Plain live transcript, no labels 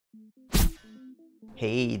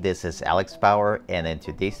Hey, this is Alex Power, and in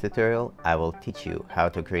today's tutorial I will teach you how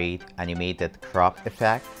to create animated crop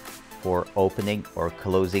effect for opening or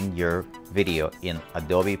closing your video in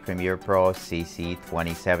Adobe Premiere Pro CC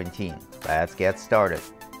 2017. Let's get started.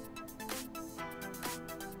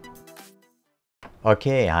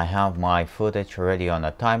 Okay, I have my footage already on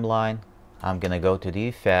a timeline. I'm gonna go to the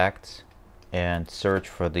effects and search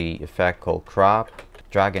for the effect called crop.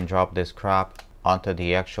 Drag and drop this crop onto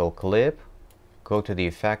the actual clip. Go to the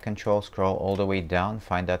effect control, scroll all the way down,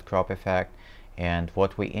 find that crop effect, and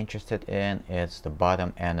what we're interested in is the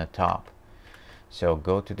bottom and the top. So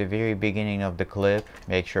go to the very beginning of the clip,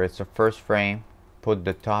 make sure it's the first frame, put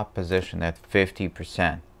the top position at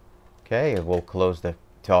 50%. Okay, it will close the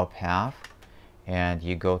top half, and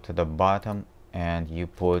you go to the bottom and you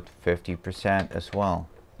put 50% as well.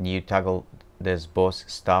 And you toggle this both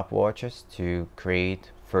stopwatches to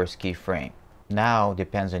create first keyframe. Now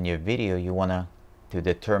depends on your video, you wanna to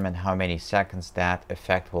determine how many seconds that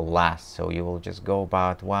effect will last. So you will just go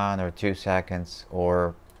about 1 or 2 seconds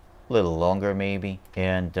or a little longer maybe,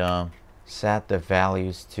 and set the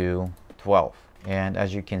values to 12. And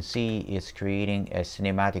as you can see, it's creating a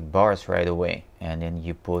cinematic bars right away. And then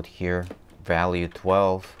you put here value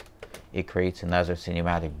 12, it creates another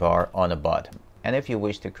cinematic bar on the bottom. And if you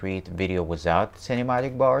wish to create a video without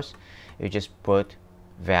cinematic bars, you just put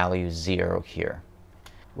value 0 here.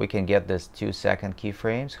 We can get this 2-second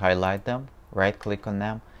keyframes, highlight them, right click on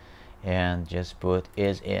them, and just put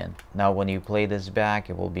is in. Now when you play this back,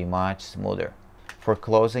 it will be much smoother. For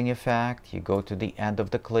closing effect, you go to the end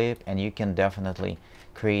of the clip and you can definitely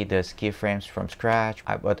create these keyframes from scratch,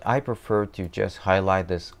 but I prefer to just highlight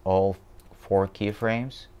this all 4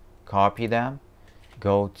 keyframes, copy them,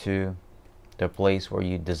 go to the place where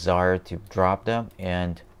you desire to drop them,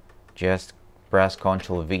 and just press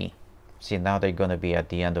Ctrl V. See, now they're going to be at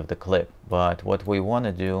the end of the clip. But what we want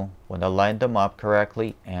to do, want to line them up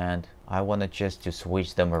correctly, and I want to just to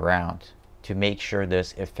switch them around to make sure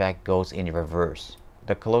this effect goes in reverse.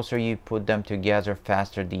 The closer you put them together,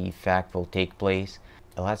 faster the effect will take place.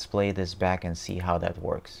 Let's play this back and see how that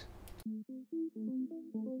works.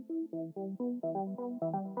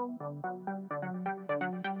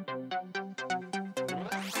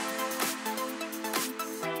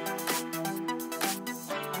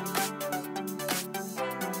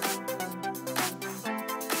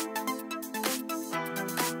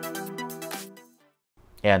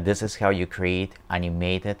 And this is how you create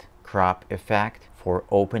animated crop effect for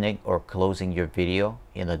opening or closing your video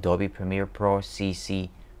in Adobe Premiere Pro CC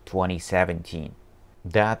 2017.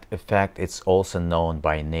 That effect is also known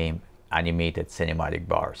by name animated cinematic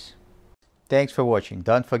bars. Thanks for watching.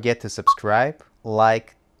 Don't forget to subscribe,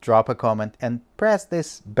 like, drop a comment, and press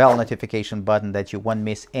this bell notification button that you won't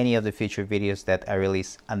miss any of the future videos that I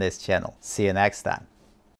release on this channel. See you next time.